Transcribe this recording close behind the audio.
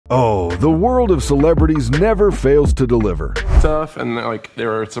Oh, the world of celebrities never fails to deliver. Stuff, and like they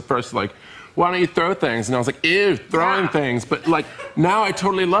were supposed to like, why don't you throw things? And I was like, ew, throwing things. But like now I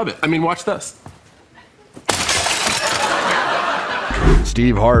totally love it. I mean, watch this.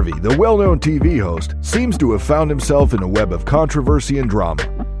 Steve Harvey, the well-known TV host, seems to have found himself in a web of controversy and drama.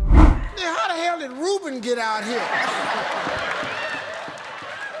 Yeah, how the hell did Ruben get out here?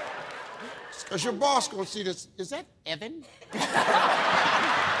 Because your boss gonna see this. Is that Evan?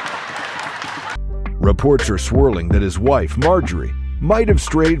 Reports are swirling that his wife, Marjorie, might have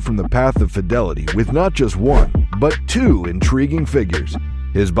strayed from the path of fidelity with not just one, but two intriguing figures,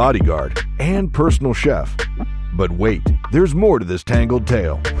 his bodyguard and personal chef. But wait, there's more to this tangled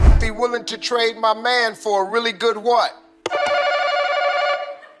tale. Be willing to trade my man for a really good what?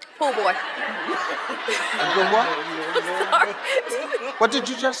 Pool boy. A good what? Sorry. What did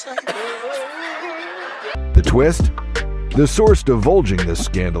you just say? The twist? The source divulging this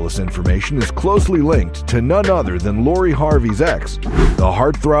scandalous information is closely linked to none other than Lori Harvey's ex, the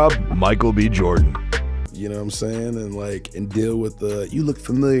heartthrob Michael B. Jordan. You know what I'm saying? And deal with the, you look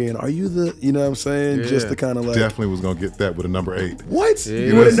familiar, and are you the, you know what I'm saying? Yeah. Just to kind of like. Definitely was gonna get that with a number 8. What? Yeah.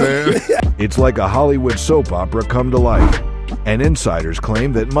 You know what I'm saying? It's like a Hollywood soap opera come to life. And insiders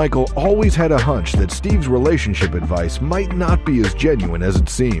claim that Michael always had a hunch that Steve's relationship advice might not be as genuine as it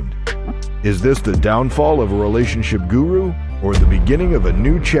seemed. Is this the downfall of a relationship guru, or the beginning of a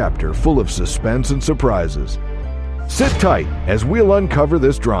new chapter full of suspense and surprises? Sit tight as we'll uncover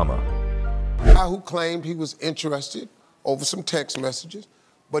this drama. Guy who claimed he was interested over some text messages,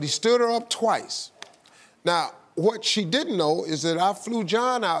 but he stood her up twice. Now, what she didn't know is that I flew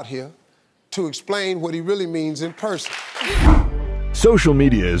John out here to explain what he really means in person. Social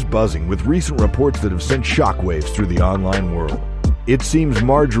media is buzzing with recent reports that have sent shockwaves through the online world. It seems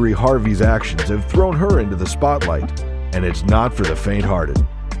Marjorie Harvey's actions have thrown her into the spotlight, and it's not for the faint-hearted.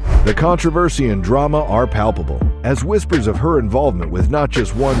 The controversy and drama are palpable, as whispers of her involvement with not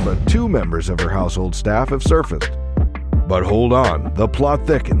just one but two members of her household staff have surfaced. But hold on, the plot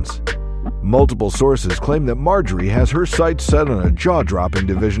thickens. Multiple sources claim that Marjorie has her sights set on a jaw-dropping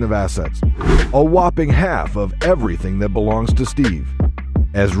division of assets, a whopping half of everything that belongs to Steve.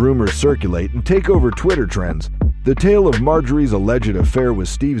 As rumors circulate and take over Twitter trends, the tale of Marjorie's alleged affair with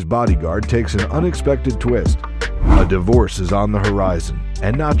Steve's bodyguard takes an unexpected twist. A divorce is on the horizon,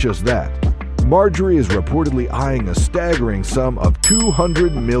 and not just that. Marjorie is reportedly eyeing a staggering sum of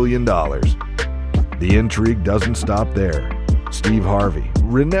 $200 million. The intrigue doesn't stop there. Steve Harvey,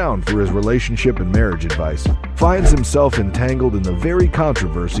 renowned for his relationship and marriage advice, finds himself entangled in the very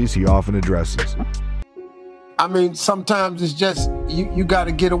controversies he often addresses. I mean, sometimes it's just you got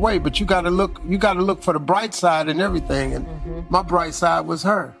to get away, but you got to look for the bright side and everything. And my bright side was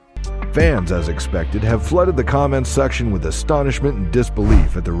her. Fans, as expected, have flooded the comments section with astonishment and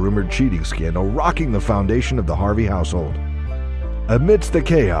disbelief at the rumored cheating scandal rocking the foundation of the Harvey household. Amidst the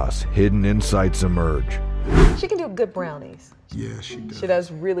chaos, hidden insights emerge. She can do good brownies. Yeah, she does. She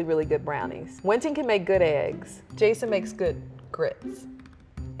does really, really good brownies. Winton can make good eggs. Jason makes good grits.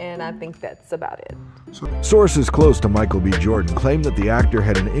 And I think that's about it. Sources close to Michael B. Jordan claim that the actor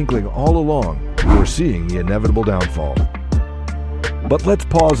had an inkling all along, foreseeing the inevitable downfall. But let's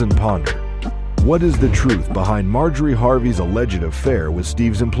pause and ponder. What is the truth behind Marjorie Harvey's alleged affair with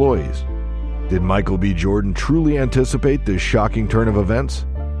Steve's employees? Did Michael B. Jordan truly anticipate this shocking turn of events?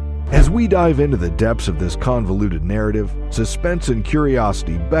 As we dive into the depths of this convoluted narrative, suspense and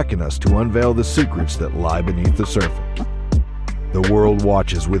curiosity beckon us to unveil the secrets that lie beneath the surface. The world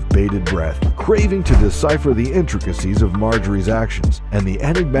watches with bated breath, craving to decipher the intricacies of Marjorie's actions and the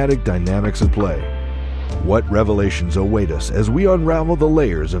enigmatic dynamics at play. What revelations await us as we unravel the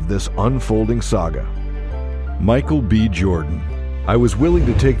layers of this unfolding saga? Michael B. Jordan. I was willing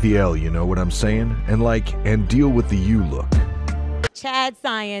to take the L, you know what I'm saying? And deal with the you look. Chad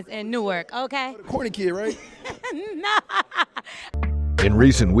Science in Newark, okay? Corny kid, right? In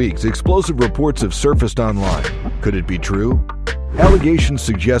recent weeks, explosive reports have surfaced online. Could it be true? Allegations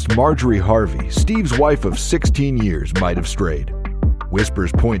suggest Marjorie Harvey, Steve's wife of 16 years, might have strayed.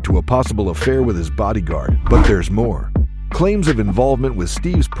 Whispers point to a possible affair with his bodyguard, but there's more. Claims of involvement with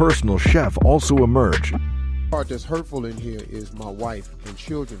Steve's personal chef also emerged. The part that's hurtful in here is my wife and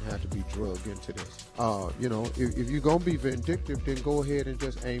children have to be drugged into this. If you're going to be vindictive, then go ahead and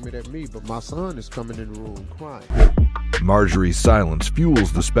just aim it at me. But my son is coming in the room crying. Marjorie's silence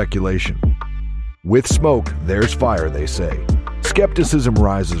fuels the speculation. With smoke, there's fire, they say. Skepticism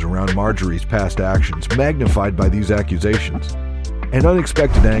rises around Marjorie's past actions, magnified by these accusations. An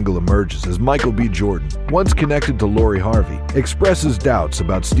unexpected angle emerges as Michael B. Jordan, once connected to Lori Harvey, expresses doubts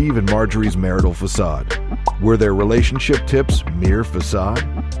about Steve and Marjorie's marital facade. Were their relationship tips mere facade?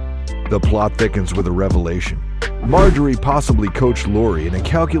 The plot thickens with a revelation. Marjorie possibly coached Lori in a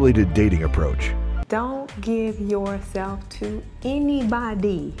calculated dating approach. Don't give yourself to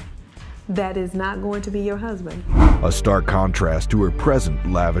anybody that is not going to be your husband. A stark contrast to her present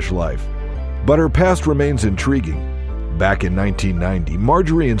lavish life. But her past remains intriguing. Back in 1990,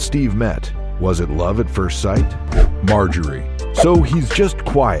 Marjorie and Steve met. Was it love at first sight? Marjorie. So he's just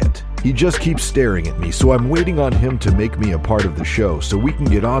quiet. He just keeps staring at me, so I'm waiting on him to make me a part of the show so we can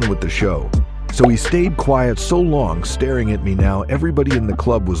get on with the show. So he stayed quiet so long, staring at me now everybody in the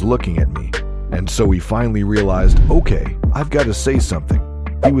club was looking at me. And so he finally realized, okay, I've got to say something.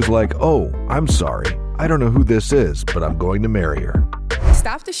 He was like, oh, I'm sorry. I don't know who this is, but I'm going to marry her.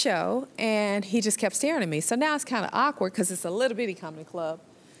 Stopped the show, and he just kept staring at me. So now it's kind of awkward because it's a little bitty comedy club.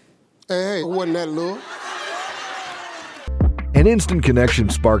 Hey, wasn't that little? An instant connection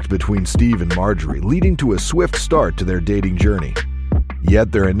sparked between Steve and Marjorie, leading to a swift start to their dating journey.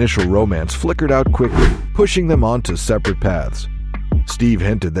 Yet their initial romance flickered out quickly, pushing them onto separate paths. Steve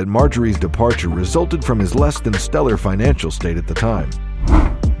hinted that Marjorie's departure resulted from his less than stellar financial state at the time.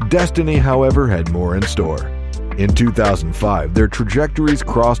 Destiny, however, had more in store. In 2005, their trajectories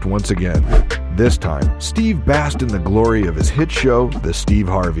crossed once again. This time, Steve basked in the glory of his hit show, The Steve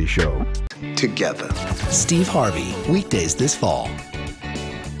Harvey Show. Together. Steve Harvey, weekdays this fall.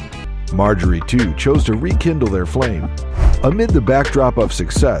 Marjorie, too, chose to rekindle their flame. Amid the backdrop of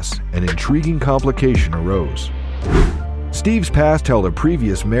success, an intriguing complication arose. Steve's past held a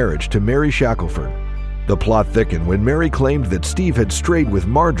previous marriage to Mary Shackelford. The plot thickened when Mary claimed that Steve had strayed with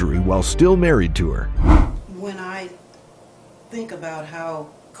Marjorie while still married to her. When I think about how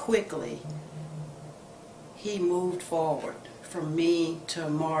quickly he moved forward from me to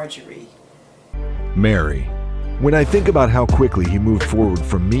Marjorie. Mary. When I think about how quickly he moved forward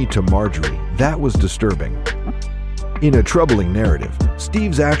from me to Marjorie, that was disturbing. In a troubling narrative,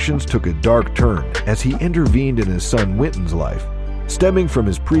 Steve's actions took a dark turn as he intervened in his son Winton's life, stemming from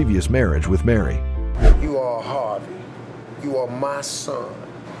his previous marriage with Mary. You are Harvey. You are my son.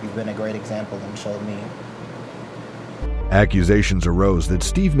 You've been a great example and showed me. Accusations arose that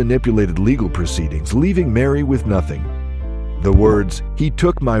Steve manipulated legal proceedings, leaving Mary with nothing. The words, "He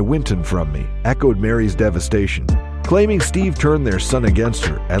took my Winton from me," echoed Mary's devastation, claiming Steve turned their son against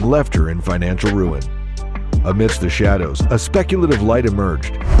her and left her in financial ruin. Amidst the shadows, a speculative light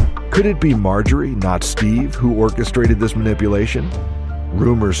emerged. Could it be Marjorie, not Steve, who orchestrated this manipulation?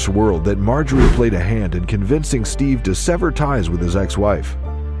 Rumors swirled that Marjorie played a hand in convincing Steve to sever ties with his ex-wife.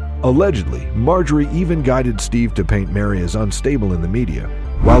 Allegedly, Marjorie even guided Steve to paint Mary as unstable in the media,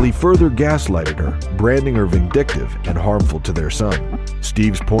 while he further gaslighted her, branding her vindictive and harmful to their son.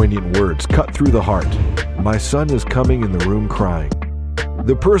 Steve's poignant words cut through the heart. "My son is coming in the room crying."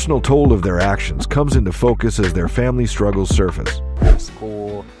 The personal toll of their actions comes into focus as their family struggles surface.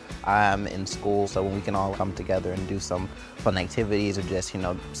 School, I'm in school, so when we can all come together and do some fun activities or just,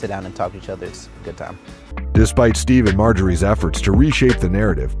 sit down and talk to each other, it's a good time. Despite Steve and Marjorie's efforts to reshape the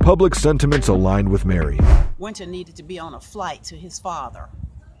narrative, public sentiments aligned with Mary. Winton needed to be on a flight to his father.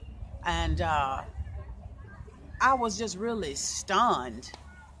 And I was just really stunned.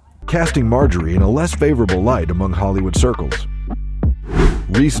 Casting Marjorie in a less favorable light among Hollywood circles.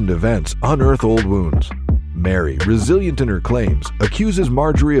 Recent events unearth old wounds. Mary, resilient in her claims, accuses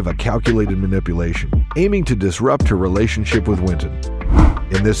Marjorie of a calculated manipulation, aiming to disrupt her relationship with Winton.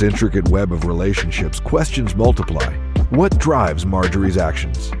 In this intricate web of relationships, questions multiply. What drives Marjorie's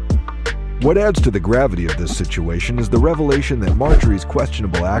actions? What adds to the gravity of this situation is the revelation that Marjorie's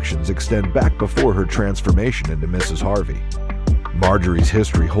questionable actions extend back before her transformation into Mrs. Harvey. Marjorie's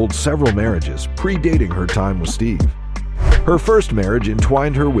history holds several marriages, predating her time with Steve. Her first marriage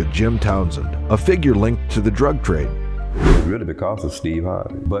entwined her with Jim Townsend, a figure linked to the drug trade. Really because of Steve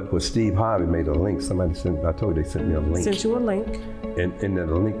Harvey. But when Steve Harvey made a link, I told you they sent me a link. Sent you a link. And in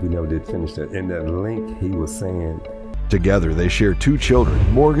that link, we never did finish that. In that link, he was saying... Together, they share 2 children,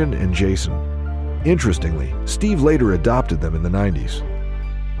 Morgan and Jason. Interestingly, Steve later adopted them in the 90s.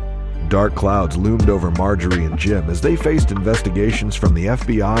 Dark clouds loomed over Marjorie and Jim as they faced investigations from the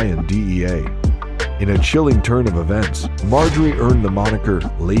FBI and DEA. In a chilling turn of events, Marjorie earned the moniker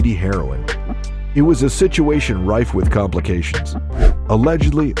Lady Heroin. It was a situation rife with complications.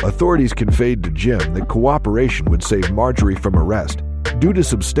 Allegedly, authorities conveyed to Jim that cooperation would save Marjorie from arrest due to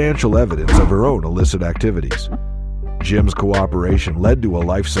substantial evidence of her own illicit activities. Jim's cooperation led to a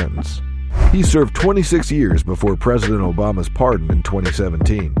life sentence. He served 26 years before President Obama's pardon in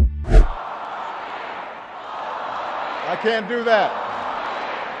 2017. I can't do that.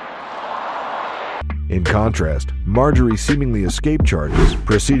 In contrast, Marjorie seemingly escaped charges,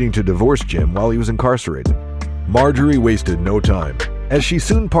 proceeding to divorce Jim while he was incarcerated. Marjorie wasted no time. As she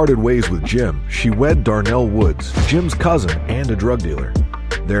soon parted ways with Jim, she wed Darnell Woods, Jim's cousin and a drug dealer.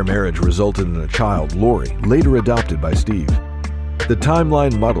 Their marriage resulted in a child, Lori, later adopted by Steve. The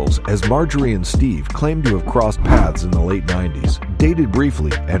timeline muddles as Marjorie and Steve claim to have crossed paths in the late 90s, dated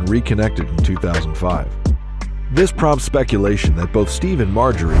briefly, and reconnected in 2005. This prompts speculation that both Steve and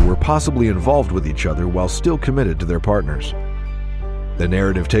Marjorie were possibly involved with each other while still committed to their partners. The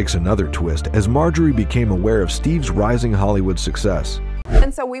narrative takes another twist as Marjorie became aware of Steve's rising Hollywood success.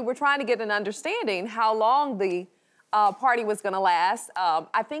 And so we were trying to get an understanding how long the party was going to last.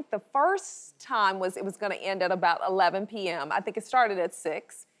 I think the first time it was going to end at about 11 p.m. I think it started at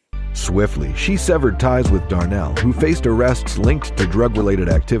 6. Swiftly, she severed ties with Darnell, who faced arrests linked to drug-related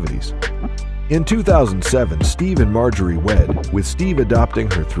activities. In 2007, Steve and Marjorie wed, with Steve adopting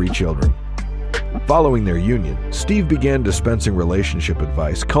her 3 children. Following their union, Steve began dispensing relationship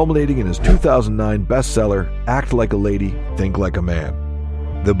advice, culminating in his 2009 bestseller, Act Like a Lady, Think Like a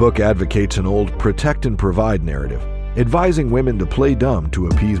Man. The book advocates an old protect and provide narrative, advising women to play dumb to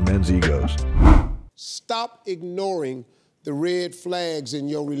appease men's egos. Stop ignoring the red flags in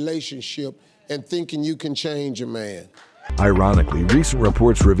your relationship and thinking you can change a man. Ironically, recent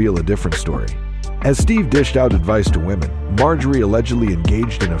reports reveal a different story. As Steve dished out advice to women, Marjorie allegedly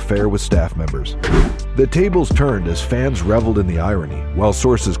engaged in an affair with staff members. The tables turned as fans reveled in the irony, while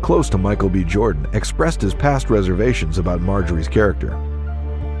sources close to Michael B. Jordan expressed his past reservations about Marjorie's character.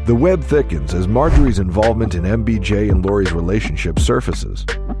 The web thickens as Marjorie's involvement in MBJ and Lori's relationship surfaces.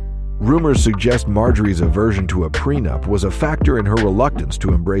 Rumors suggest Marjorie's aversion to a prenup was a factor in her reluctance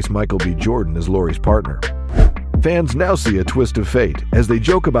to embrace Michael B. Jordan as Lori's partner. Fans now see a twist of fate as they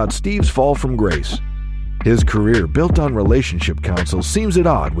joke about Steve's fall from grace. His career, built on relationship counsel, seems at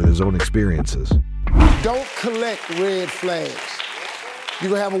odds with his own experiences. Don't collect red flags. You're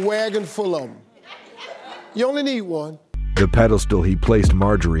gonna have a wagon full of them. You only need one. The pedestal he placed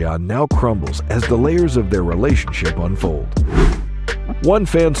Marjorie on now crumbles as the layers of their relationship unfold. One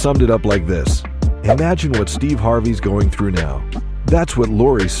fan summed it up like this: "Imagine what Steve Harvey's going through now. That's what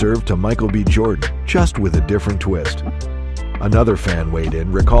Lori served to Michael B. Jordan, just with a different twist." Another fan weighed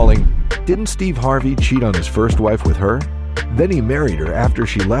in, recalling, "Didn't Steve Harvey cheat on his first wife with her? Then he married her after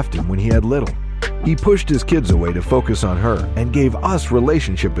she left him when he had little. He pushed his kids away to focus on her and gave us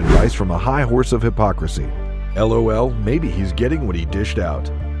relationship advice from a high horse of hypocrisy. LOL, maybe he's getting what he dished out."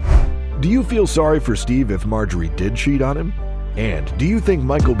 Do you feel sorry for Steve if Marjorie did cheat on him? And do you think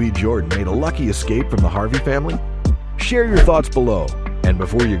Michael B. Jordan made a lucky escape from the Harvey family? Share your thoughts below. And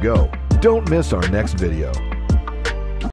before you go, don't miss our next video.